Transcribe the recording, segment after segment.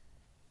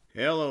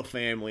Hello,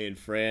 family and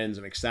friends.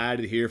 I'm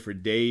excited here for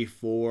day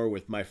 4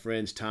 with my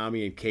friends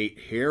Tommy and Kate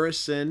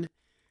Harrison,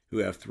 who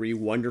have 3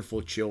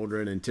 wonderful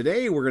children. And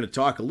today we're going to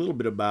talk a little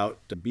bit about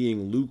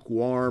being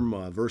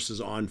lukewarm versus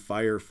on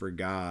fire for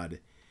God.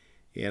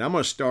 And I'm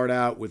going to start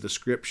out with a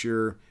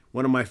scripture,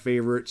 one of my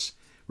favorites,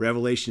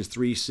 Revelations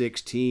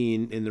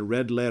 3:16 in the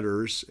red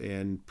letters.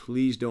 And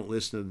please don't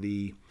listen to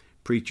the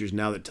preachers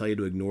now that tell you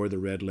to ignore the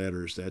red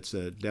letters. That's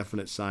a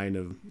definite sign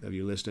of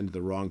you listening to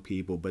the wrong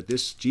people. But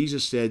this,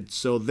 Jesus said,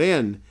 "So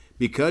then,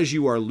 because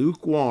you are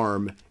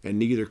lukewarm and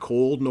neither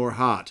cold nor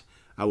hot,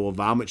 I will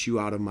vomit you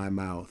out of my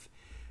mouth."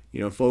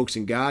 You know, folks,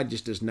 and God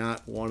just does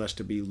not want us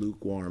to be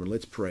lukewarm. And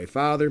let's pray.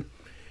 Father,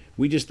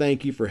 we just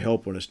thank you for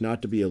helping us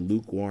not to be a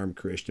lukewarm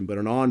Christian, but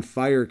an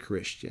on-fire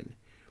Christian.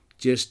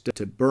 Just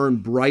to burn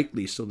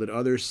brightly so that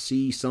others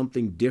see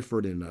something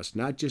different in us,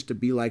 not just to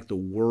be like the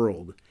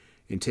world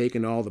and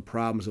taking all the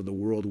problems of the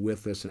world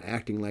with us and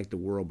acting like the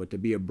world, but to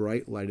be a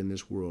bright light in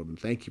this world. And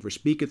thank you for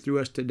speaking through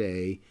us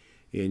today.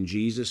 In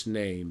Jesus'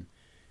 name,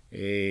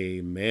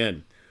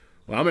 amen.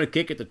 Well, I'm going to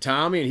kick it to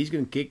Tommy, and he's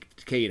going to kick it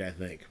to Kate, I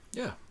think.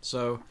 Yeah,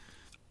 so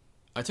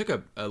I took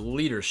a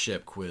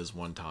leadership quiz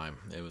one time.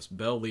 It was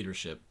Bell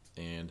Leadership,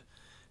 and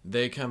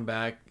they come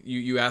back,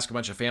 you ask a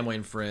bunch of family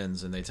and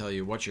friends, and they tell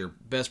you what your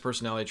best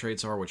personality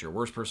traits are, what your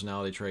worst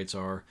personality traits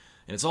are,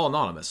 and it's all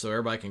anonymous, so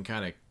everybody can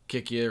kind of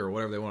kick you or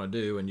whatever they want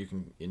to do, and you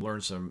can learn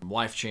some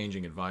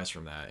life-changing advice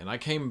from that. And I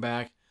came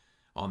back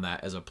on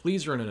that as a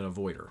pleaser and an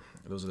avoider.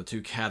 Those are the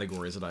 2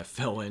 categories that I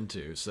fell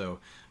into. So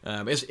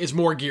it's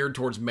more geared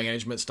towards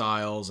management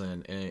styles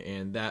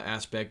and that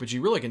aspect, but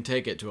you really can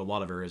take it to a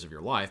lot of areas of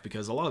your life,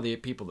 because a lot of the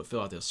people that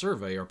fill out this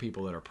survey are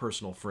people that are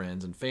personal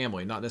friends and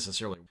family, not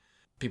necessarily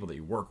people that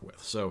you work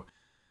with. So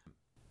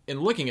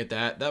in looking at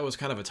that was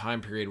kind of a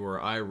time period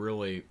where I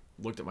really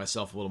looked at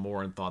myself a little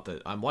more and thought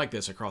that I'm like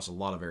this across a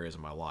lot of areas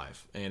of my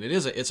life. And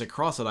it's a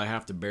cross that I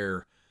have to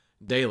bear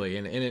daily.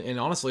 And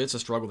honestly, it's a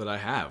struggle that I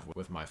have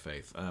with my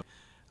faith.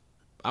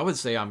 I would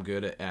say I'm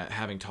good at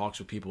having talks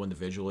with people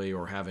individually,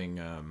 or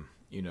having,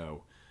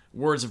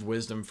 words of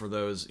wisdom for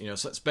those,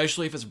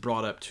 especially if it's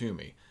brought up to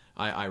me.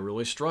 I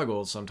really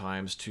struggle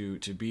sometimes to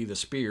be the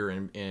spear,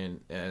 and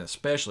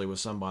especially with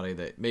somebody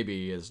that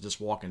maybe is just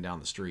walking down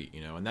the street,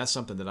 and that's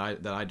something that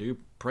I do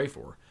pray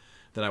for,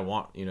 that I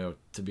want,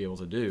 to be able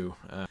to do.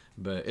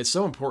 But it's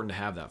so important to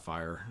have that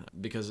fire,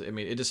 because,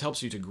 it just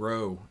helps you to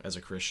grow as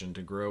a Christian,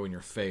 to grow in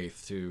your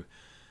faith,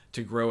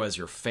 to grow as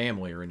your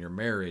family or in your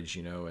marriage,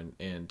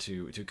 and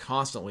to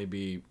constantly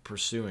be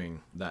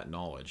pursuing that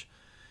knowledge.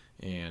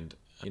 And,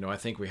 I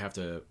think we have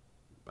to,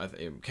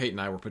 Kate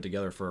and I were put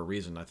together for a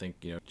reason. I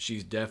think,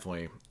 she's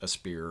definitely a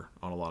spear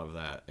on a lot of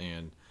that.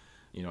 And,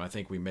 I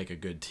think we make a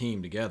good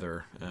team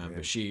together.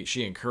 But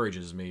she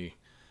encourages me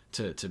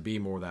to be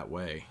more that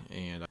way.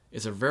 And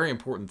it's a very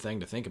important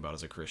thing to think about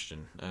as a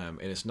Christian. And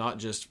it's not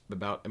just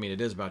about,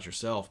 it is about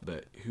yourself,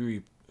 but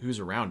who's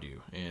around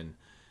you. And,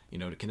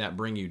 can that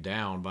bring you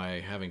down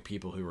by having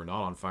people who are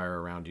not on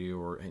fire around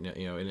you, or, and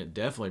it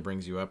definitely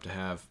brings you up to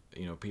have,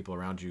 people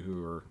around you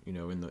who are,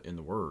 in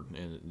the Word,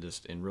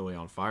 and really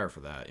on fire for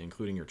that,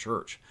 including your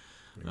church.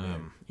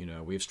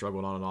 We've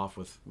struggled on and off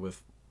with where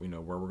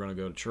we're going to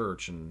go to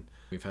church, and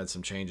we've had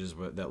some changes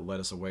that led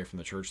us away from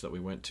the church that we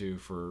went to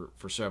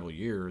for several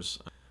years.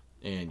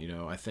 And,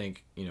 I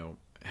think,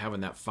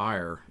 having that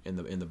fire in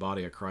the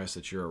body of Christ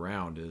that you're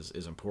around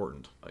is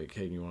important.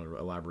 Kate, you want to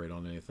elaborate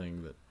on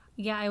anything that?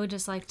 Yeah, I would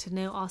just like to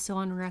note also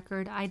on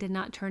record, I did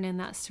not turn in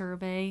that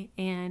survey,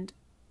 and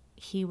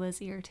he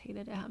was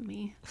irritated at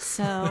me.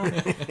 So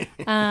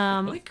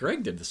I think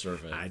Greg did the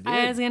survey.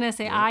 I was going to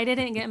say, I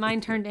didn't get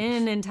mine turned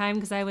in time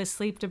because I was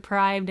sleep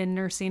deprived and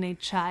nursing a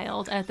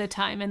child at the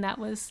time. And that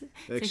was,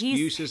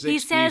 excuses. He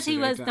says he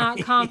was not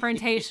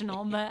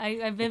confrontational, but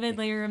I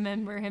vividly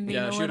remember him being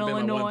a little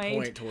annoyed. Yeah,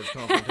 it should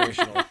have been 1 point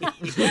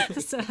towards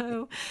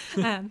confrontational.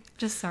 So,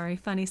 just sorry,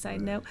 funny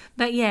side note.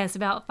 But yes,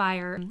 about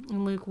fire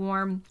and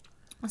lukewarm.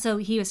 So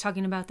he was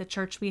talking about the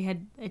church we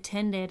had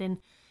attended, and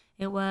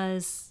it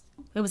was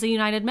a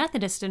United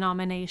Methodist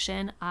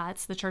denomination.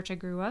 It's the church I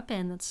grew up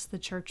in. It's the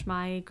church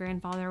my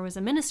grandfather was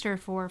a minister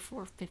for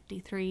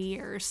 53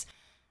 years.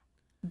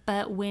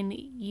 But when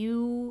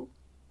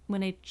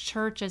a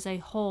church as a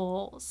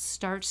whole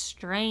starts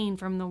straying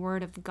from the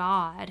Word of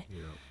God,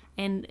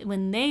 and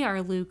when they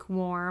are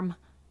lukewarm,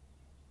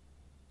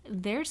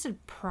 there's a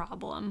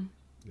problem.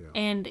 Yeah.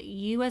 And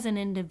you as an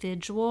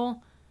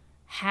individual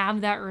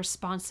have that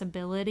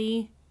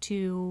responsibility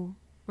to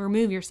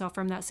remove yourself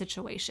from that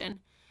situation,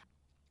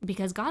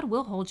 because God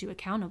will hold you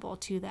accountable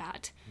to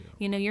that.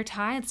 Yeah. Your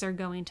tithes are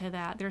going to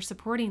that. They're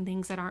supporting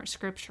things that aren't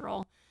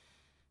scriptural,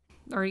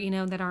 or,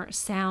 that aren't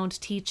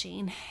sound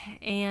teaching.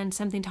 And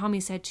something Tommy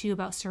said too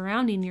about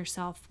surrounding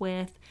yourself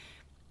with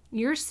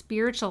your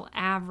spiritual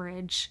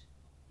average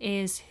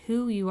is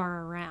who you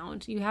are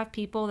around. You have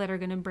people that are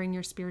going to bring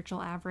your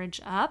spiritual average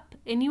up,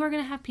 and you are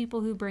going to have people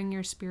who bring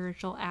your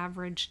spiritual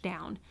average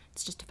down.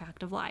 It's just a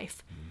fact of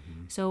life.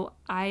 Mm-hmm. So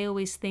I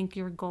always think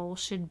your goal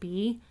should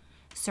be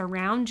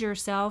surround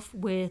yourself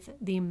with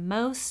the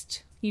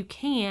most you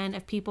can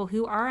of people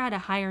who are at a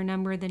higher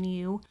number than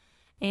you,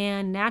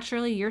 and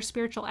naturally your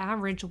spiritual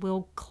average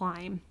will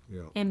climb.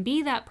 Yeah. And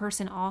be that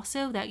person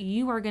also that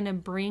you are going to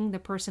bring the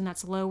person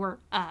that's lower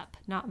up,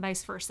 not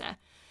vice versa.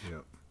 Yeah.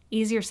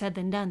 Easier said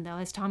than done, though.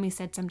 As Tommy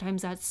said,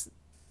 sometimes that's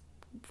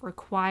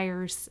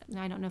requires,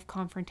 I don't know if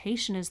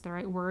confrontation is the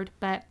right word,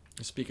 but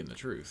Speaking the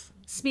truth.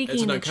 speaking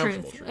It's an the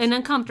uncomfortable truth. truth. An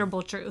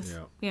uncomfortable truth.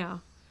 Yeah. Yeah.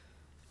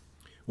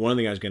 One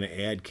thing I was going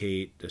to add,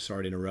 Kate,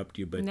 sorry to interrupt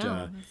you, but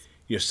No.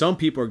 some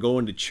people are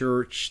going to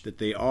church that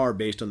they are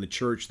based on the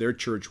church their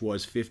church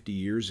was 50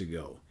 years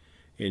ago.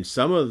 And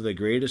some of the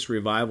greatest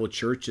revival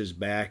churches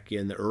back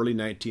in the early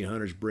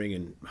 1900s,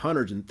 bringing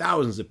hundreds and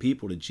thousands of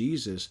people to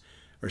Jesus,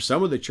 are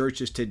some of the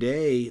churches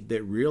today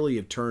that really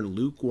have turned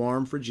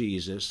lukewarm for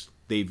Jesus.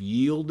 They've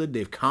yielded,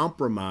 they've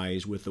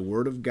compromised with the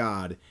Word of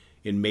God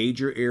in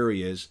major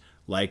areas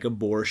like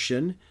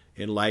abortion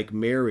and like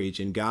marriage,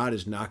 and God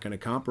is not going to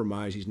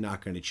compromise. He's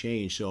not going to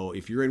change. So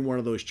if you're in one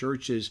of those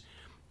churches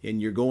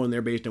and you're going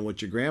there based on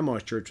what your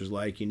grandma's church was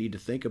like, you need to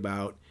think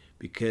about,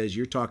 because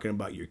you're talking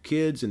about your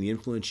kids and the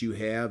influence you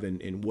have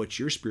and what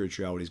your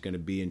spirituality is going to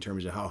be in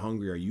terms of how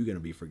hungry are you going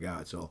to be for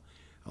God. So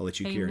I'll let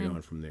you carry Amen.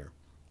 on from there.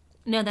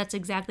 No, that's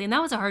exactly. And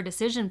that was a hard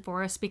decision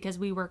for us because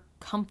we were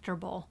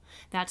comfortable.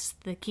 That's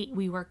the key.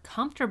 We were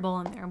comfortable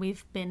in there.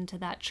 We've been to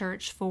that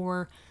church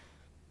for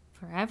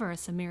forever.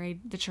 It's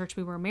the church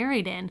we were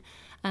married in.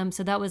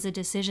 So that was a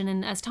decision.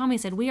 And as Tommy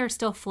said, we are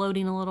still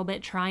floating a little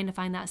bit, trying to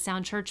find that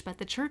sound church. But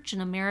the church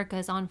in America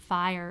is on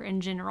fire in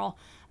general,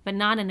 but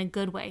not in a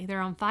good way. They're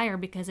on fire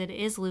because it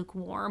is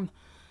lukewarm.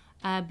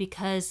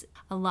 Because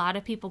a lot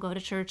of people go to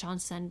church on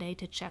Sunday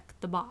to check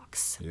the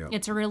box. Yeah.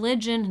 It's a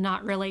religion,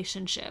 not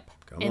relationship.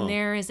 Come and on.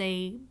 there is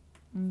a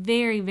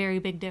very, very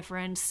big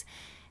difference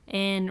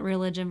in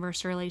religion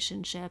versus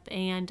relationship.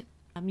 And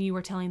you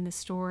were telling the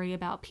story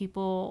about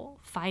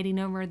people fighting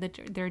over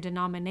their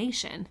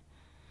denomination.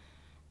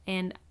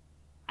 And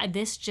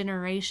this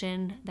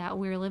generation that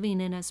we're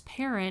living in as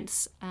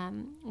parents,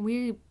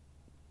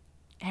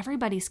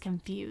 everybody's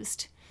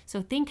confused. So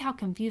think how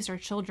confused our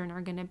children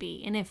are going to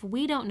be. And if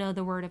we don't know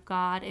the Word of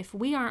God, if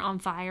we aren't on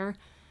fire,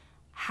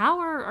 how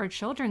are our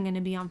children going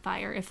to be on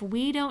fire? If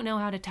we don't know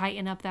how to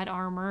tighten up that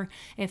armor,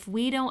 if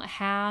we don't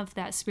have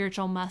that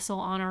spiritual muscle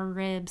on our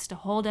ribs to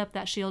hold up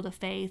that shield of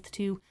faith,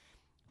 to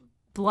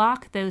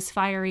block those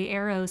fiery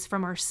arrows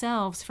from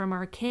ourselves, from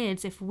our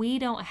kids, if we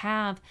don't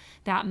have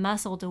that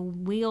muscle to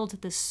wield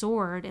the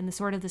sword and the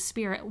sword of the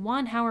Spirit,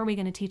 one, how are we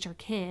going to teach our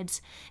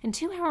kids? And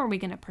two, how are we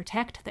going to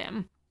protect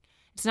them?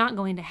 It's not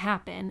going to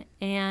happen,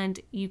 and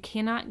you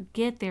cannot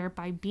get there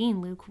by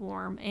being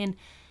lukewarm. And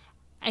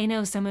I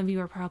know some of you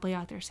are probably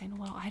out there saying,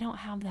 well, I don't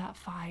have that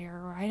fire,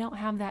 or I don't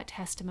have that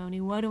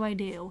testimony. What do I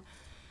do?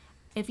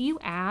 If you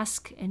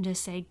ask and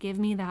just say, give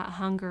me that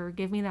hunger,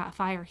 give me that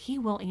fire, He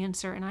will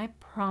answer, and I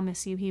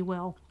promise you He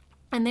will.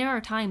 And there are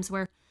times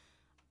where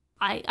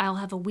I'll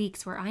have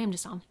weeks where I am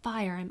just on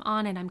fire, I'm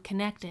on it, I'm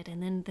connected,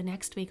 and then the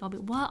next week I'll be,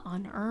 what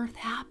on earth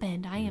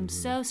happened? I am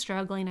so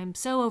struggling, I'm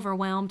so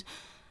overwhelmed.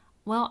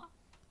 Well,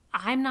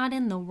 I'm not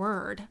in the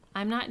Word.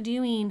 I'm not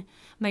doing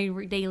my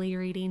daily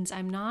readings.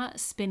 I'm not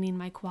spending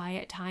my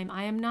quiet time.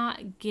 I am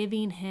not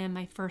giving Him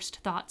my first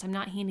thoughts. I'm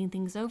not handing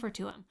things over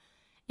to Him.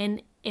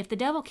 And if the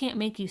devil can't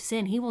make you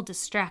sin, he will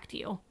distract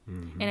you.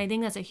 Mm-hmm. And I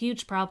think that's a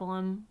huge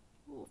problem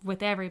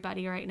with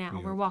everybody right now.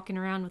 Yeah. We're walking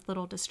around with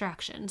little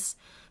distractions.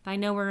 But I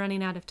know we're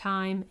running out of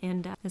time,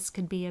 and this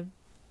could be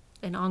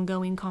an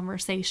ongoing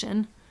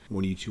conversation.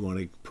 When you two want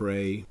to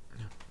pray.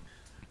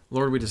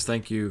 Lord, we just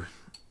thank you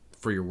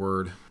for your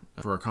word,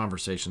 for our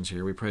conversations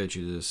here. We pray that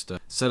you just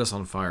set us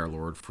on fire,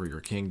 Lord, for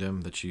your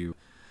kingdom, that you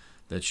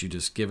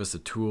just give us the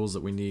tools that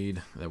we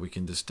need, that we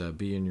can just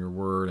be in your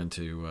word and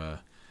to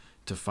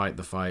fight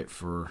the fight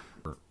for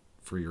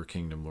your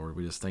kingdom, Lord.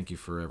 We just thank you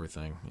for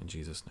everything. In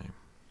Jesus' name.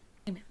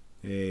 Amen.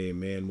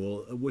 Amen.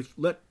 Well,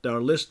 let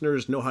our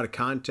listeners know how to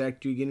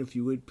contact you again, if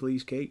you would,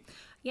 please, Kate.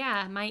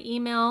 Yeah, my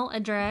email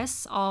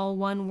address, all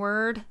one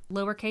word,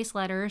 lowercase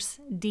letters,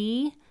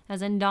 D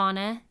as in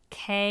Donna,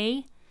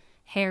 K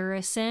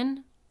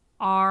Harrison,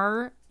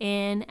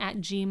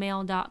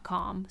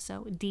 rn@gmail.com.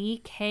 So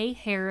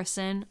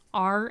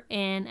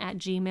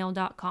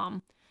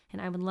dkharrisonrn@gmail.com.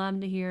 And I would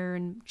love to hear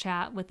and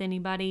chat with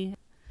anybody.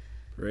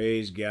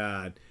 Praise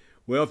God.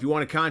 Well, if you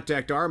want to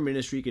contact our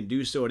ministry, you can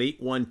do so at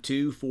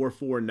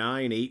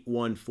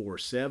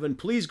 812-449-8147.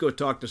 Please go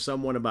talk to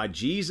someone about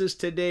Jesus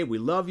today. We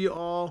love you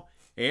all.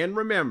 And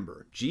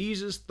remember,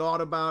 Jesus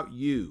thought about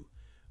you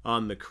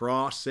on the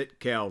cross at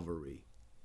Calvary.